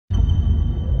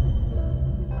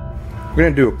We're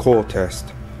gonna do a coil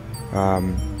test.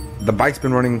 The bike's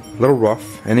been running a little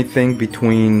rough, anything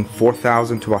between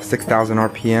 4,000 to about 6,000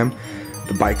 RPM.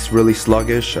 The bike's really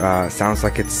sluggish, sounds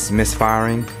like it's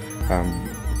misfiring. I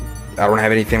don't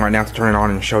have anything right now to turn it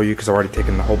on and show you because I've already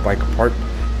taken the whole bike apart,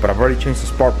 but I've already changed the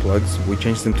spark plugs. We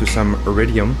changed them to some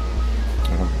iridium.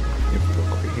 If we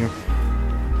look over here,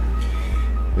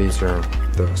 these are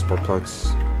the spark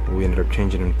plugs we ended up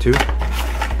changing them to.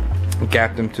 We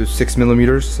gapped them to 6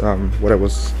 millimeters, what it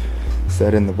was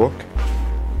said in the book.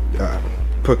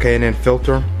 Put K&N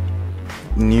filter,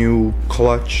 new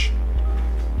clutch,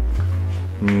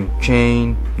 new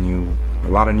chain, a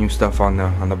lot of new stuff on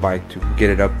the bike to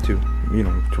get it up to, you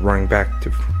know, to running back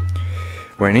to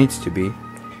where it needs to be.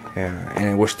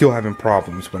 And we're still having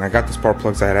problems. When I got the spark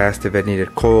plugs, I had asked if it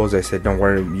needed coils. They said, don't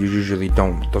worry, you usually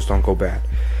don't. Those don't go bad.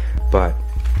 But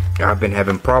I've been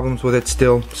having problems with it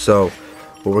still. So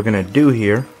what we're gonna do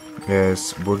here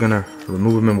is we're gonna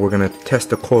remove them and we're gonna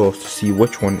test the coils to see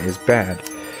which one is bad.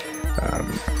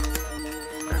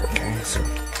 Okay, so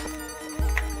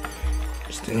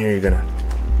just in here, you're gonna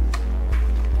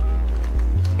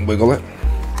wiggle it.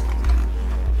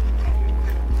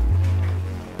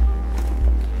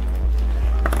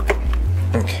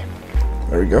 Okay,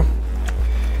 there we go.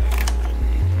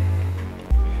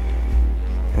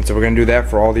 And so we're gonna do that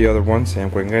for all the other ones,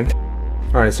 and we're gonna.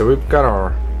 All right, so we've got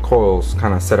our coils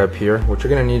kind of set up here. What you're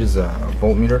gonna need is a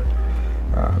voltmeter.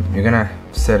 You're gonna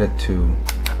set it to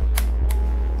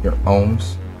your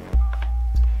ohms.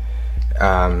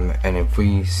 And if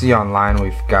we see online,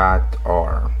 we've got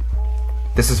our.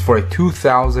 This is for a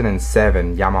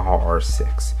 2007 Yamaha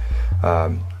R6.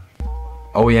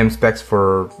 OEM specs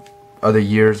for other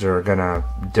years are gonna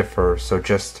differ, so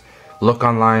just look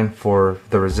online for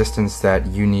the resistance that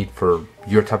you need for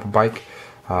your type of bike.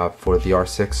 For the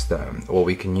R6, what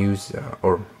we can use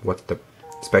or what the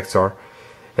specs are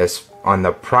is on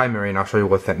the primary, and I'll show you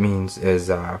what that means, is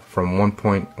from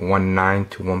 1.19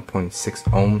 to 1.6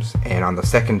 ohms, and on the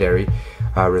secondary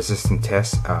resistance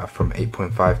test from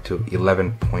 8.5 to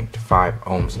 11.5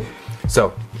 ohms.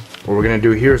 So what we're going to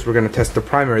do here is we're going to test the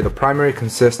primary. The primary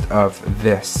consists of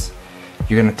this.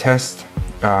 You're going to test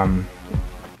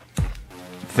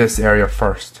this area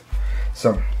first.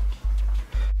 So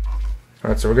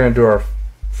alright, so we're going to do our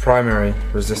primary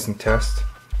resistance test,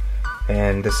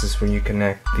 and this is when you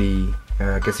connect the,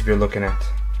 I guess if you're looking at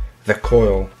the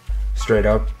coil straight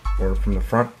up or from the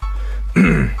front,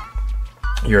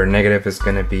 your negative is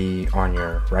going to be on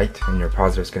your right and your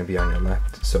positive is going to be on your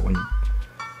left. So when you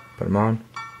put them on,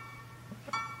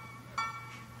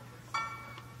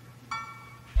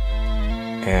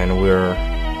 and we're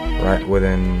right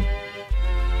within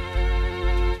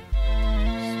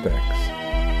specs.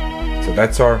 So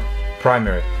that's our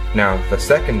primary. Now the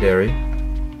secondary,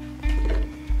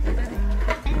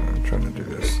 I'm trying to do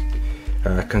this,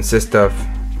 consists of,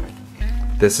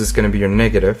 this is going to be your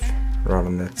negative, right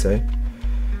on that side,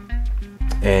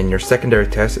 and your secondary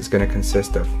test is going to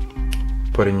consist of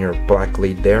putting your black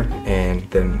lead there and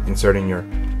then inserting your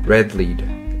red lead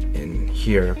in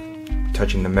here,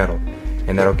 touching the metal,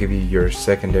 and that'll give you your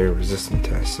secondary resistance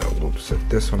test. So we'll set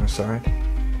this one aside.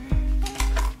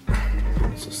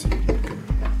 So see if you can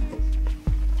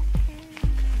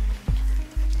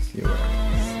see what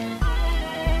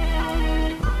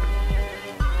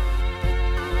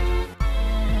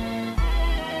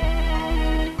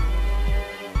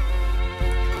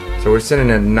So we're sitting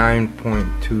at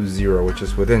 9.20, which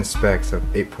is within specs of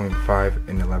 8.5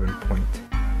 and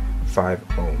 11.5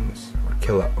 ohms or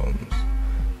kilo ohms.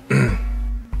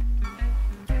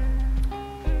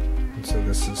 And so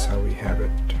this is how we have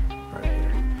it right here.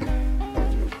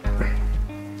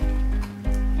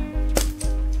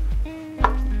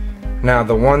 Now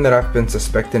the one that I've been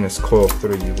suspecting is coil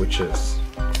 3, which is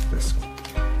this one.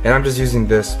 And I'm just using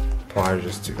this plier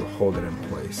just to hold it in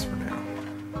place for now.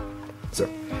 So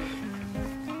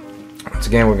once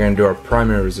again, we're going to do our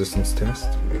primary resistance test.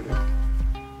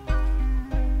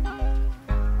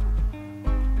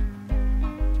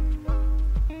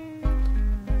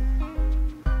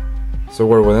 So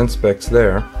we're within specs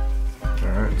there.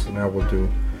 Alright, so now we'll do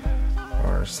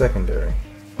our secondary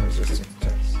resistance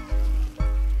test.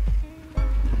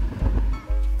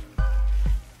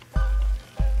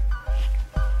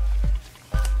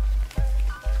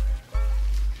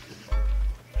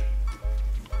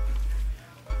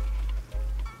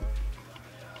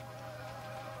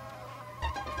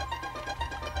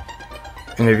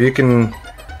 And if you can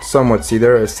somewhat see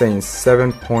there, it's saying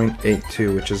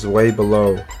 7.82, which is way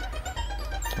below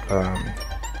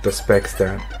the specs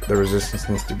that the resistance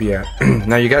needs to be at.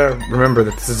 Now you gotta remember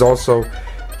that this is also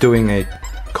doing a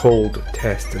cold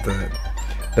test.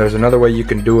 There's another way you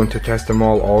can do them to test them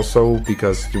all also,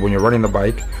 because when you're running the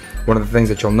bike, one of the things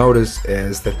that you'll notice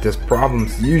is that these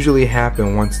problems usually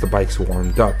happen once the bike's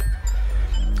warmed up,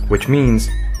 which means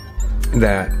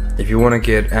that if you want to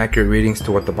get accurate readings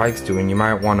to what the bike's doing, you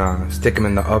might want to stick them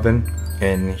in the oven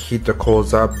and heat the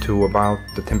coils up to about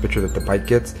the temperature that the bike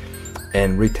gets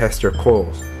and retest your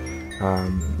coils.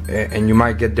 And you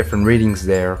might get different readings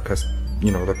there because,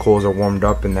 you know, the coils are warmed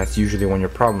up, and that's usually when your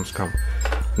problems come.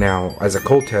 Now, as a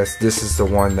cold test, this is the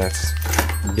one that's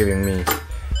giving me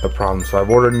the problem. So I've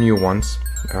ordered new ones,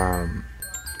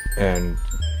 and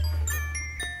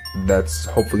that's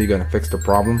hopefully gonna fix the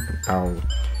problem. I'll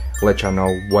let y'all know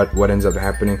what ends up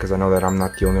happening, because I know that I'm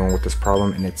not the only one with this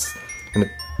problem, and it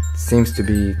seems to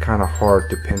be kind of hard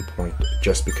to pinpoint,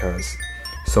 just because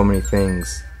so many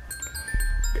things,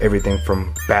 everything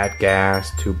from bad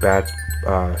gas to bad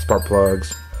spark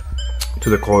plugs to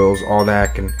the coils, all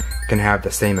that can have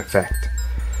the same effect.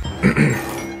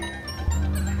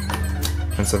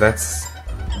 And so that's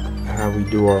how we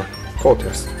do our coil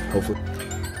test, hopefully.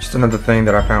 Just another thing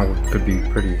that I found could be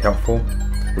pretty helpful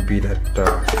would be that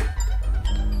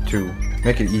to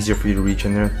make it easier for you to reach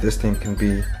in there, this thing can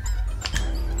be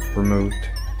removed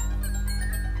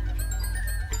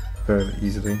fairly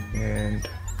easily, and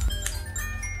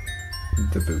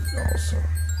the boot also.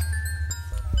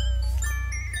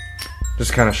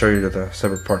 Just kind of show you the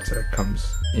separate parts that it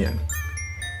comes in.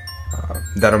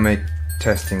 That'll make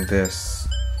testing this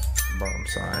bottom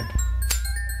side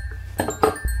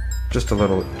just a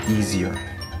little easier.